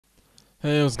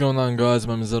Hey, what's going on, guys?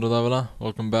 My name is Zero Davila.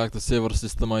 Welcome back to Save Our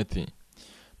System IT.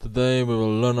 Today we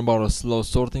will learn about a slow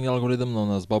sorting algorithm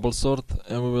known as BubbleSort,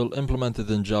 and we will implement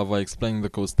it in Java, explaining the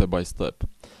code step by step.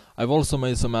 I've also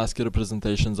made some ASCII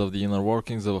representations of the inner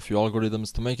workings of a few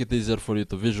algorithms to make it easier for you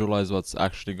to visualize what's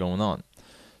actually going on.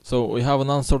 So we have an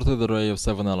unsorted array of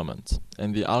 7 elements,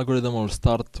 and the algorithm will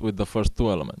start with the first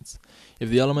 2 elements. If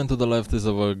the element to the left is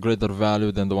of a greater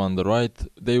value than the one on the right,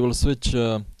 they will switch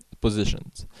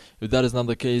positions. If that is not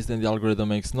the case, then the algorithm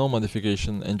makes no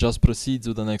modification and just proceeds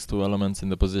with the next 2 elements in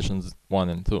the positions 1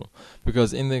 and 2,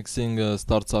 because indexing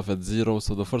starts off at 0,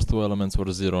 so the first 2 elements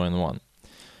were 0 and 1.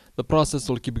 The process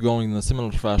will keep going in a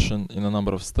similar fashion in a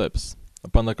number of steps.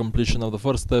 Upon the completion of the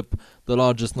first step, the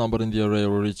largest number in the array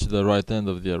will reach the right end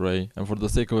of the array, and for the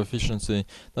sake of efficiency,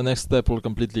 the next step will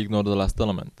completely ignore the last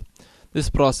element. This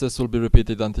process will be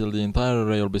repeated until the entire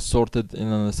array will be sorted in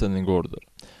an ascending order,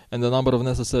 and the number of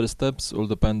necessary steps will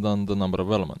depend on the number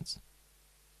of elements.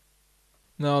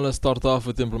 Now let's start off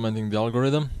with implementing the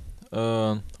algorithm.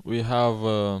 We have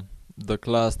the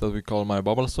class that we call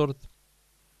myBubbleSort.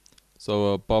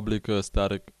 So a public class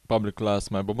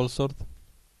myBubbleSort.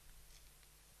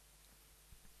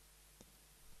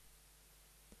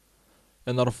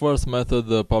 And our first method,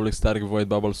 the public static void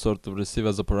BubbleSort, will receive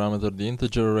as a parameter the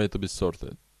integer array to be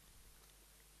sorted.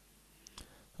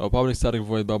 Our public static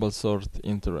void BubbleSort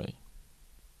int array.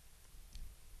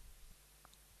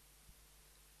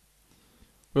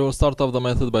 We will start off the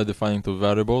method by defining 2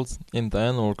 variables. Int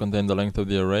n will contain the length of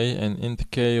the array, and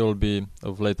int k will be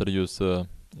of later use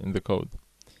in the code.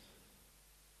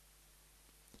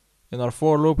 In our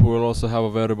for loop, we will also have a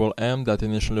variable m that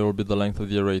initially will be the length of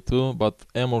the array too, but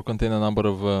m will contain the number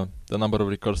of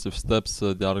recursive steps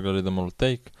the algorithm will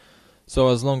take. So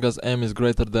as long as m is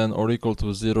greater than or equal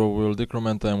to 0, we will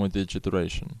decrement m with each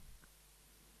iteration.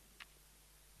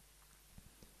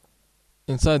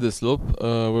 Inside this loop,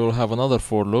 we will have another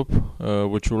for loop,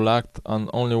 which will act on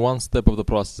only one step of the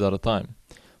process at a time.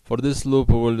 For this loop,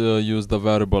 we will use the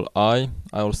variable I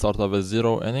will start off as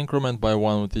 0 and increment by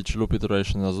 1 with each loop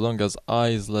iteration as long as I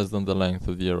is less than the length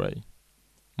of the array.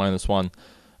 Minus 1.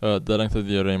 The length of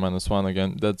the array minus 1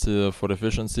 again. That's for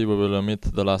efficiency, we will omit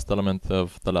the last element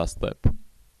of the last step.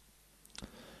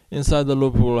 Inside the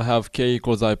loop, we will have k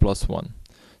equals I plus 1.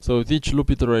 So with each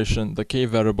loop iteration, the k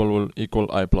variable will equal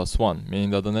I plus 1, meaning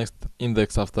that the next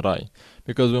index after I,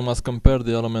 because we must compare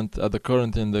the element at the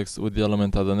current index with the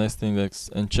element at the next index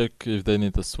and check if they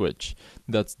need to switch.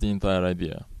 That's the entire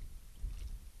idea.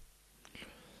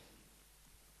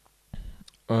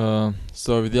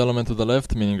 So if the element to the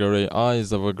left, meaning array I,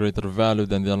 is of a greater value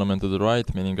than the element to the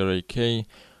right, meaning array k,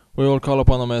 we will call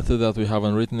upon a method that we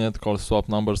haven't written yet called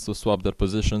swapNumbers to swap their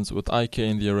positions with ik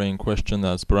in the array in question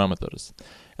as parameters.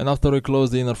 And after we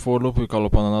close the inner for loop, we call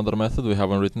upon another method we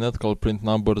haven't written yet called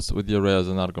printNumbers with the array as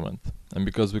an argument. And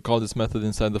because we call this method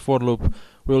inside the for loop,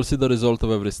 we will see the result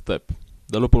of every step.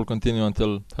 The loop will continue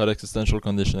until her existential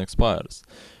condition expires,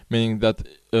 meaning that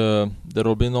there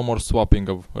will be no more swapping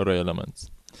of array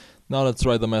elements. Now let's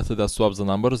write the method that swaps the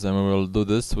numbers, and we will do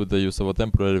this with the use of a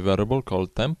temporary variable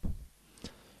called temp.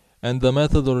 And the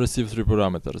method will receive 3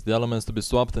 parameters, the elements to be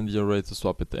swapped and the array to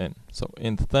swap it in. So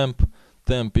int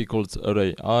temp equals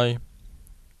array I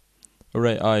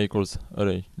equals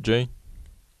array j,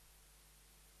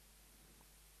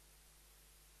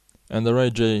 and array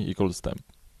j equals temp.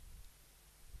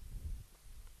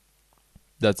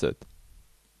 That's it.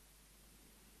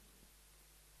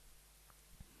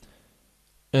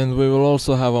 And we will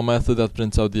also have a method that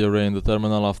prints out the array in the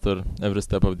terminal after every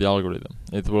step of the algorithm.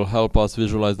 It will help us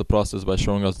visualize the process by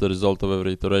showing us the result of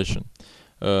every iteration.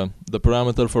 The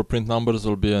parameter for print numbers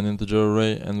will be an integer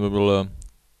array, and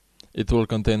it will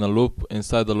contain a loop.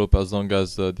 Inside the loop, as long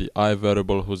as the I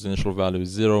variable, whose initial value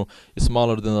is 0, is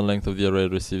smaller than the length of the array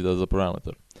received as a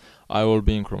parameter. I will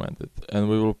be incremented, and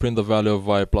we will print the value of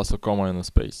I plus a comma in a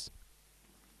space.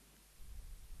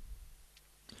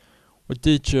 With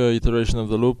each iteration of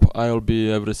the loop, I will be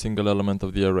every single element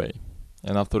of the array.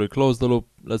 And after we close the loop,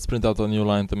 let's print out a new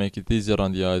line to make it easier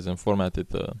on the eyes and format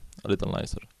it a little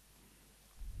nicer.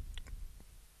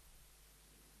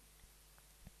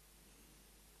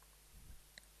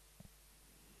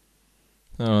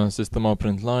 System out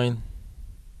print line,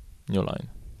 new line.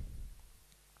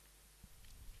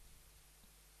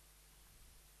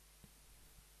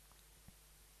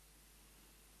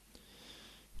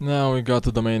 Now we got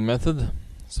to the main method.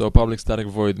 So public static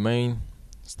void main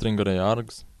string array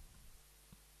args.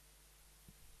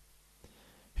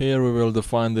 Here we will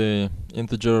define the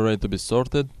integer array to be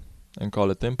sorted and call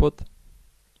it input.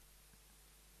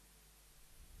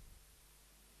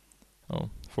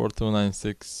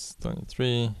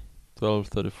 429623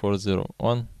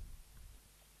 123401.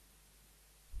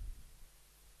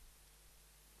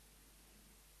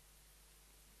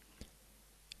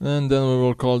 And then we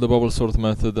will call the BubbleSort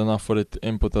method and offer it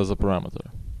input as a parameter.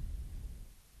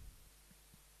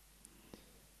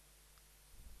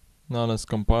 Now let's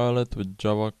compile it with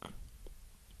javac.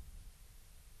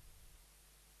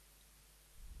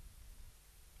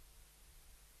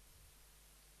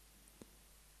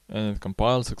 And it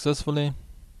compiles successfully.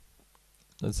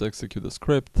 Let's execute the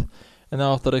script. And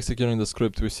now after executing the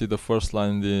script, we see the first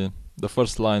line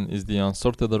is the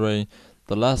unsorted array,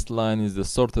 the last line is the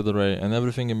sorted array, and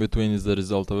everything in between is the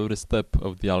result of every step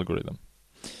of the algorithm.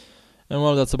 And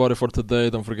well, that's about it for today.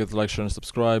 Don't forget to like, share, and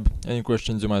subscribe. Any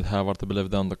questions you might have are to be left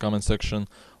down in the comment section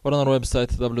or on our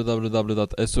website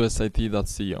www.sosit.co.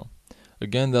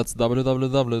 Again, that's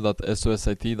www.sosit.co.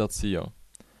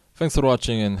 Thanks for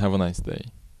watching and have a nice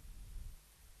day.